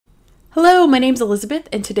Hello, my name's Elizabeth,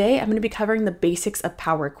 and today I'm going to be covering the basics of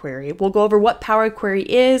Power Query. We'll go over what Power Query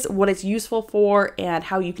is, what it's useful for, and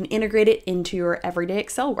how you can integrate it into your everyday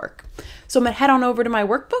Excel work. So I'm going to head on over to my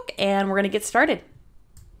workbook and we're going to get started.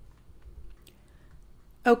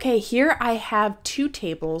 Okay, here I have two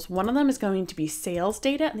tables. One of them is going to be sales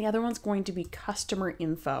data and the other one's going to be customer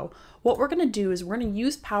info. What we're going to do is we're going to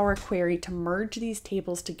use Power Query to merge these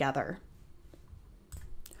tables together.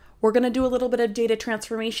 We're going to do a little bit of data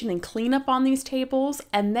transformation and cleanup on these tables,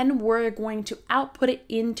 and then we're going to output it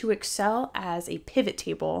into Excel as a pivot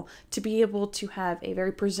table to be able to have a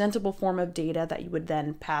very presentable form of data that you would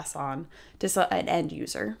then pass on to an end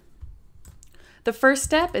user. The first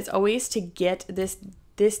step is always to get this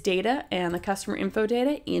data and the customer info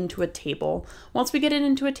data into a table. Once we get it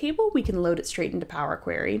into a table, we can load it straight into Power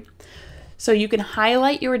Query. So you can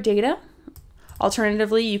highlight your data.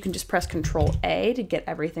 Alternatively, you can just press Control A to get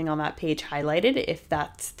everything on that page highlighted if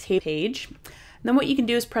that's the page. And then what you can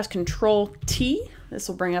do is press Control T. This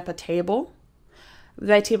will bring up a table.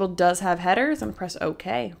 That table does have headers. I'm going to press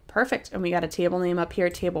OK. Perfect. And we got a table name up here,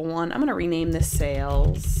 Table 1. I'm going to rename this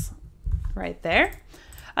Sales right there.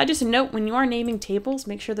 Just a note, when you are naming tables,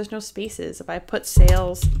 make sure there's no spaces. If I put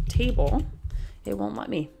Sales Table, it won't let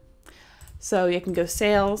me. So you can go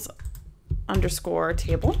Sales _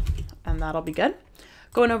 table, and that'll be good.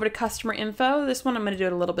 Going over to customer info, this one I'm going to do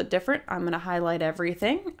it a little bit different. I'm going to highlight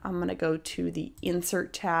everything. I'm going to go to the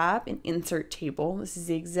Insert tab and Insert Table. This is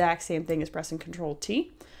the exact same thing as pressing Control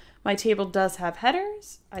T. My table does have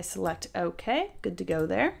headers. I select OK. Good to go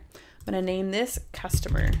there. I'm going to name this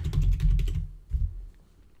Customer.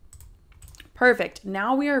 Perfect.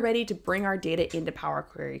 Now we are ready to bring our data into Power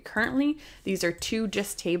Query. Currently, these are two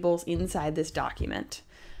just tables inside this document.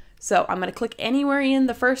 So I'm going to click anywhere in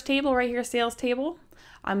the first table right here, Sales Table.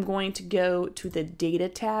 I'm going to go to the Data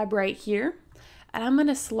tab right here, and I'm going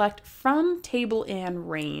to select From Table and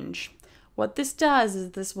Range. What this does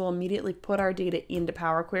is this will immediately put our data into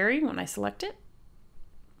Power Query when I select it.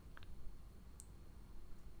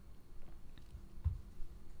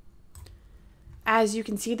 As you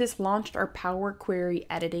can see, this launched our Power Query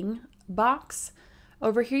editing box.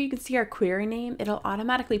 Over here you can see our query name. It'll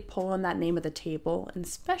automatically pull in that name of the table, and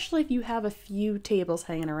especially if you have a few tables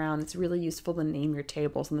hanging around, it's really useful to name your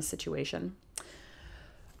tables in the situation.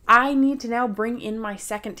 I need to now bring in my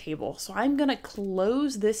second table, so I'm going to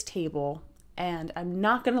close this table and I'm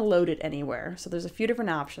not going to load it anywhere. So there's a few different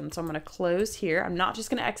options. So I'm going to close here. I'm not just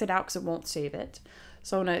going to exit out because it won't save it.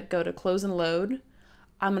 So I'm going to go to Close and Load.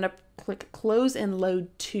 I'm going to click Close and Load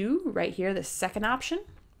To right here, the second option.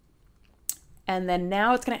 And then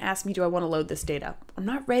now it's going to ask me, do I want to load this data? I'm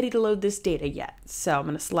not ready to load this data yet. So I'm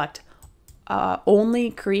going to select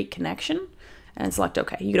Only Create Connection and select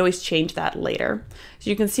OK. You can always change that later. So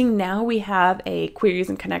you can see now we have a Queries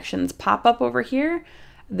and Connections pop up over here.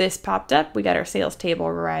 This popped up. We got our sales table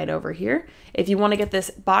right over here. If you want to get this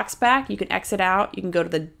box back, you can exit out. You can go to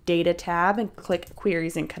the Data tab and click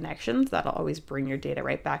Queries and Connections. That'll always bring your data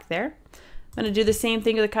right back there. I'm going to do the same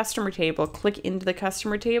thing with the customer table. Click into the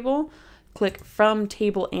customer table. Click From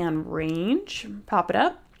Table and Range, pop it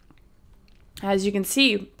up. As you can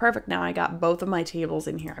see, perfect, now I got both of my tables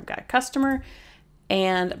in here. I've got customer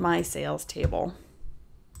and my sales table.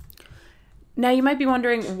 Now you might be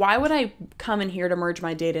wondering, why would I come in here to merge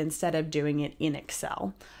my data instead of doing it in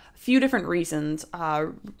Excel? A few different reasons.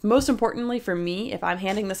 Most importantly for me, if I'm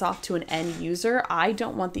handing this off to an end user, I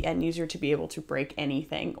don't want the end user to be able to break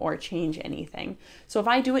anything or change anything. So if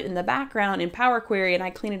I do it in the background in Power Query and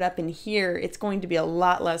I clean it up in here, it's going to be a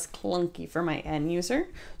lot less clunky for my end user.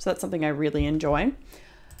 So that's something I really enjoy.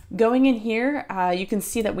 Going in here, you can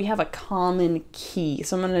see that we have a common key.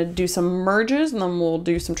 So I'm going to do some merges and then we'll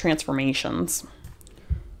do some transformations.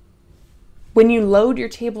 When you load your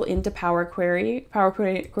table into Power Query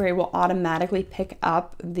will automatically pick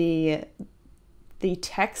up the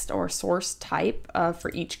text or source type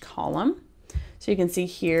for each column. So you can see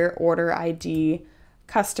here, order ID,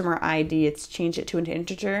 customer ID, it's changed it to an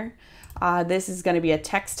integer. This is going to be a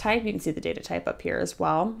text type. You can see the data type up here as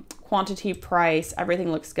well. Quantity, price,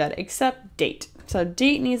 everything looks good except date. So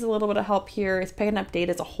date needs a little bit of help here. It's picking up date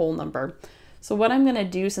as a whole number. So what I'm going to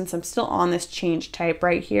do, since I'm still on this change type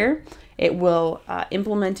right here, it will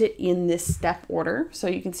implement it in this step order. So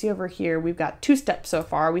you can see over here, we've got two steps so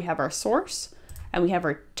far. We have our source and we have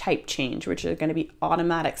our type change, which are going to be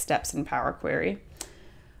automatic steps in Power Query.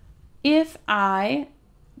 If I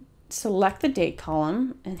select the date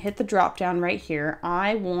column and hit the drop down right here,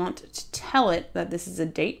 I want to tell it that this is a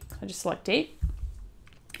date. I just select date.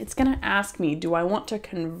 It's going to ask me, do I want to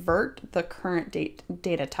convert the current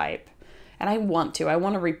data type? And I want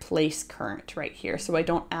to replace current right here so I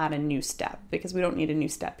don't add a new step because we don't need a new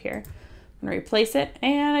step here. I'm gonna replace it,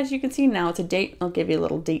 and as you can see now it's a date. I'll give you a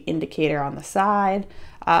little date indicator on the side.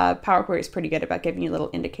 Power Query is pretty good about giving you little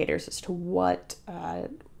indicators as to what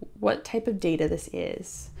type of data this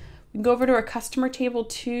is. We can go over to our customer table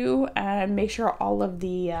too and make sure all of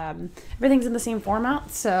the everything's in the same format.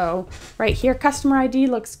 So right here, customer ID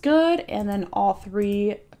looks good, and then all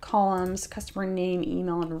three columns, customer name,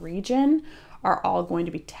 email, and region, are all going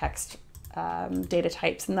to be text data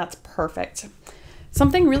types, and that's perfect.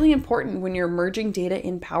 Something really important when you're merging data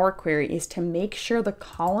in Power Query is to make sure the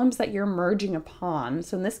columns that you're merging upon,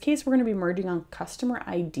 so in this case we're going to be merging on customer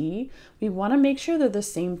ID, we want to make sure they're the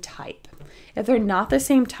same type. If they're not the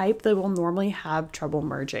same type, they will normally have trouble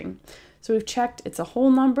merging. So we've checked it's a whole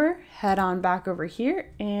number, head on back over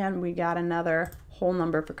here, and we got another whole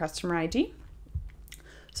number for customer ID.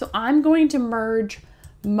 So I'm going to merge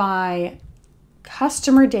my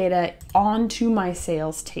customer data onto my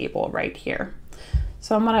sales table right here.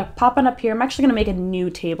 So I'm gonna pop it up here. I'm actually gonna make a new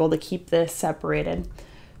table to keep this separated.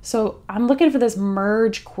 So I'm looking for this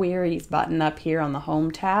merge queries button up here on the home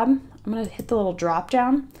tab. I'm gonna hit the little drop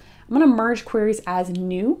down. I'm gonna merge queries as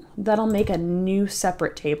new. That'll make a new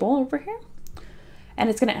separate table over here. And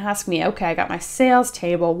it's gonna ask me, okay, I got my sales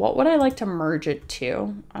table. What would I like to merge it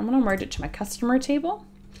to? I'm gonna merge it to my customer table.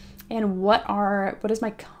 And what is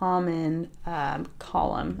my common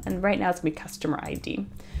column? And right now it's gonna be customer ID.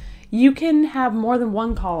 You can have more than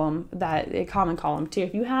one column, a common column too.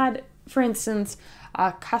 If you had, for instance,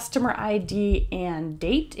 a customer ID and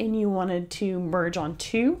date and you wanted to merge on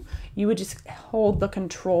two, you would just hold the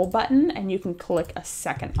control button and you can click a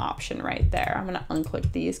second option right there. I'm gonna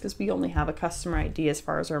unclick these because we only have a customer ID as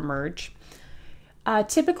far as our merge.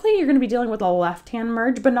 Typically, you're going to be dealing with a left-hand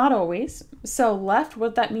merge, but not always. So left,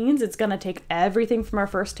 what that means, it's going to take everything from our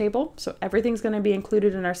first table. So everything's going to be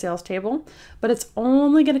included in our sales table, but it's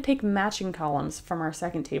only going to take matching columns from our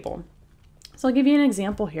second table. So I'll give you an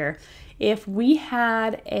example here. If we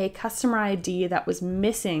had a customer ID that was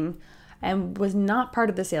missing and was not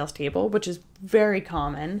part of the sales table, which is very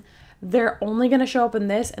common, they're only going to show up in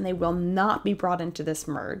this and they will not be brought into this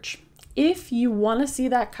merge. If you want to see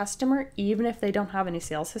that customer, even if they don't have any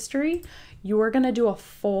sales history, you are going to do a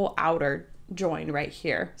full outer join right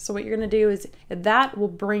here. So what you're going to do is that will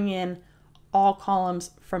bring in all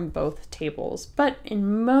columns from both tables. But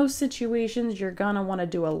in most situations, you're going to want to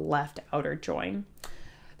do a left outer join.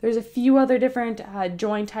 There's a few other different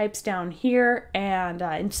join types down here, and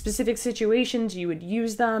in specific situations, you would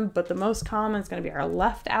use them, but the most common is going to be our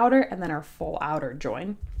left outer and then our full outer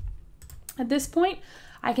join. At this point,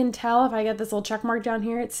 I can tell if I get this little check mark down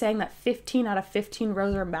here, it's saying that 15 out of 15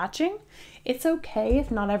 rows are matching. It's okay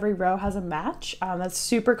if not every row has a match. That's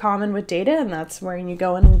super common with data, and that's where you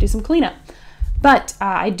go in and do some cleanup. But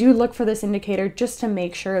I do look for this indicator just to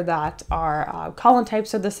make sure that our column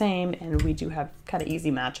types are the same and we do have kind of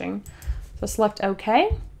easy matching. So select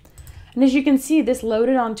OK. And as you can see, this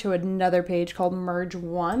loaded onto another page called Merge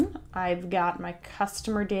 1. I've got my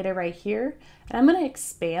customer data right here, and I'm going to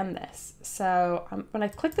expand this. So when I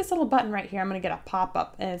click this little button right here, I'm going to get a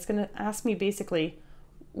pop-up, and it's going to ask me basically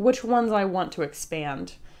which ones I want to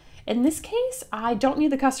expand. In this case, I don't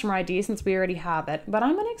need the customer ID since we already have it, but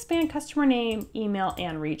I'm going to expand customer name, email,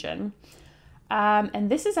 and region.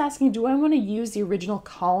 And this is asking, do I want to use the original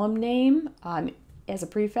column name as a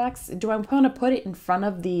prefix? Do I want to put it in front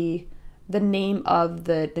of the name of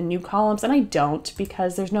the new columns? And I don't,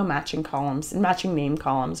 because there's no matching columns and matching name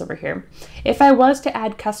columns over here. If I was to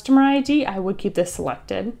add customer ID, I would keep this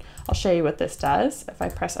selected. I'll show you what this does. If I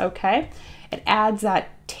press OK, it adds that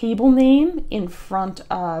table name in front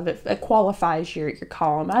of, it qualifies your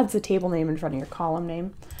column, adds the table name in front of your column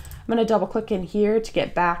name. I'm going to double click in here to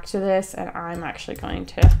get back to this, and I'm actually going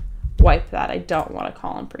to wipe that. I don't want a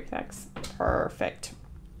column prefix. Perfect.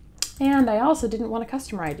 And I also didn't want a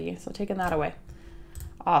customer ID, so taking that away.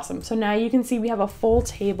 Awesome. So now you can see we have a full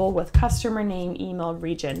table with customer name, email,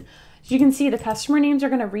 region. As you can see, the customer names are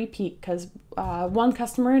going to repeat because one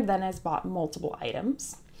customer then has bought multiple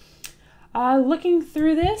items. Looking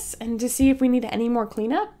through this and to see if we need any more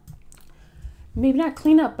cleanup. Maybe not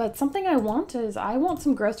cleanup, but something I want is I want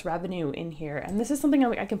some gross revenue in here. And this is something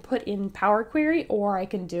I can put in Power Query, or I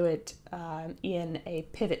can do it in a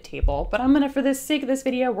pivot table. But I'm going to, for the sake of this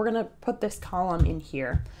video, we're going to put this column in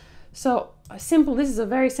here. So this is a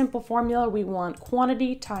very simple formula. We want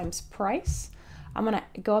quantity times price. I'm going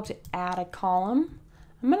to go up to add a column.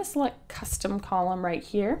 I'm going to select custom column right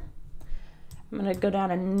here. I'm going to go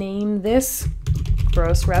down and name this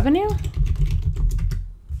gross revenue.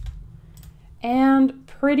 And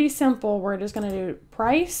pretty simple, we're just going to do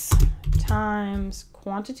price times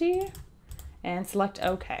quantity and select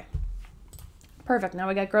OK. Perfect. Now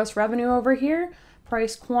we got gross revenue over here,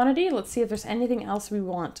 price, quantity. Let's see if there's anything else we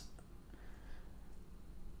want.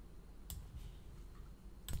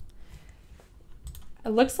 It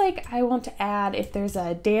looks like I want to add if there's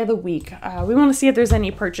a day of the week. We want to see if there's any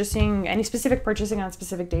specific purchasing on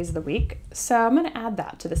specific days of the week. So I'm going to add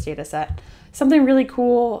that to this data set. Something really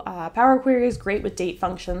cool. Power Query is great with date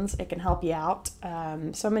functions. It can help you out. So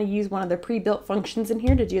I'm going to use one of the pre-built functions in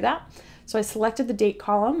here to do that. So I selected the date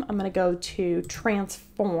column. I'm going to go to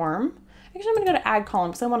transform. Actually, I'm going to go to add column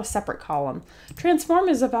because I want a separate column. Transform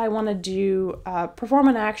is if I want to do perform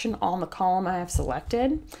an action on the column I have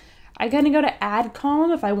selected. I'm going to go to add column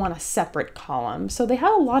if I want a separate column. So they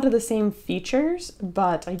have a lot of the same features,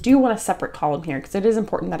 but I do want a separate column here because it is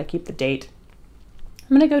important that I keep the date.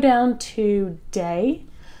 I'm going to go down to day,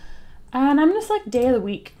 and I'm going to select day of the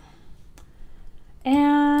week.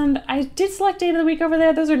 And I did select day of the week over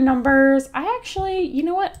there. Those are numbers. I actually, you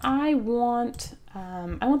know what? I want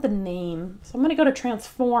the name. So I'm going to go to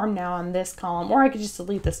transform now on this column, or I could just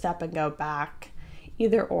delete the step and go back,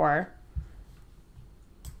 either or.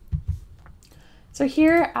 So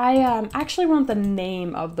here I actually want the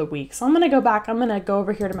name of the week. So I'm going to go back. I'm going to go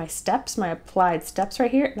over here to my steps, my applied steps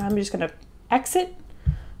right here. And I'm just going to exit,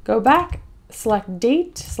 go back, select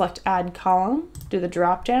date, select add column, do the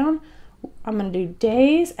drop down. I'm going to do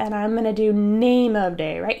days, and I'm going to do name of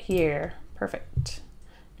day right here. Perfect.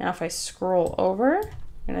 Now if I scroll over,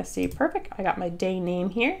 you're going to see, perfect, I got my day name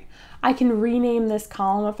here. I can rename this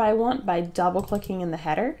column if I want by double clicking in the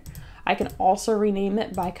header. I can also rename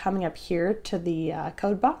it by coming up here to the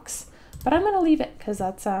code box, but I'm going to leave it because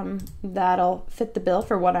that'll fit the bill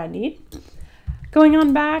for what I need. Going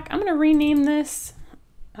on back, I'm going to rename this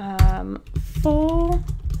full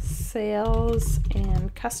sales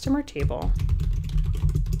and customer table.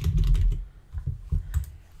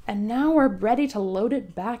 And now we're ready to load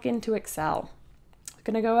it back into Excel. I'm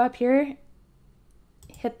going to go up here,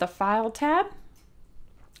 hit the File tab.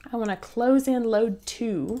 I want to close in load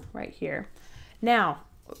to right here. Now,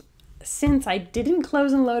 since I didn't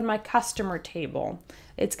close and load my customer table,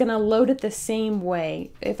 it's going to load it the same way.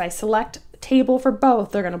 If I select table for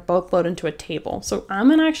both, they're going to both load into a table. So I'm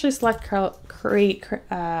going to actually select create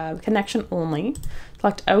connection only,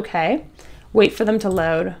 select OK, wait for them to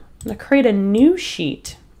load. I'm going to create a new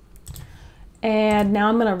sheet. And now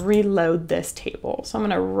I'm going to reload this table. So I'm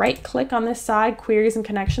going to right click on this side, queries and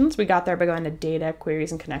connections. We got there by going to data,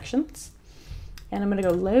 queries and connections. And I'm going to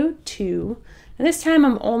go load to, and this time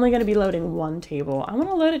I'm only going to be loading one table. I want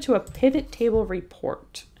to load it to a pivot table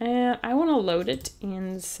report. And I want to load it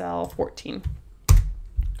in cell 14.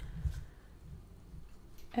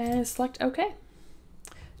 And select OK.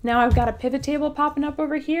 Now I've got a pivot table popping up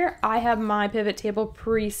over here. I have my pivot table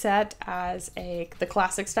preset as the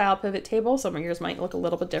classic style pivot table. Some of yours might look a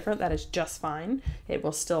little bit different. That is just fine. It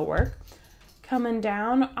will still work. Coming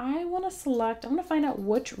down, I want to find out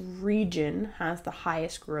which region has the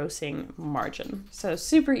highest grossing margin. So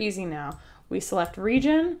super easy now. We select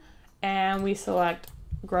region and we select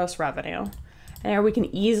gross revenue. And there we can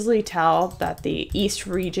easily tell that the East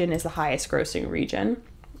region is the highest grossing region.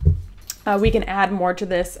 We can add more to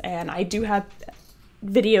this, and I do have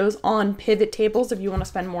videos on pivot tables if you want to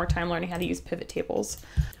spend more time learning how to use pivot tables.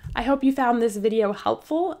 I hope you found this video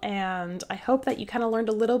helpful, and I hope that you kind of learned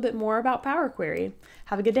a little bit more about Power Query.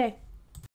 Have a good day.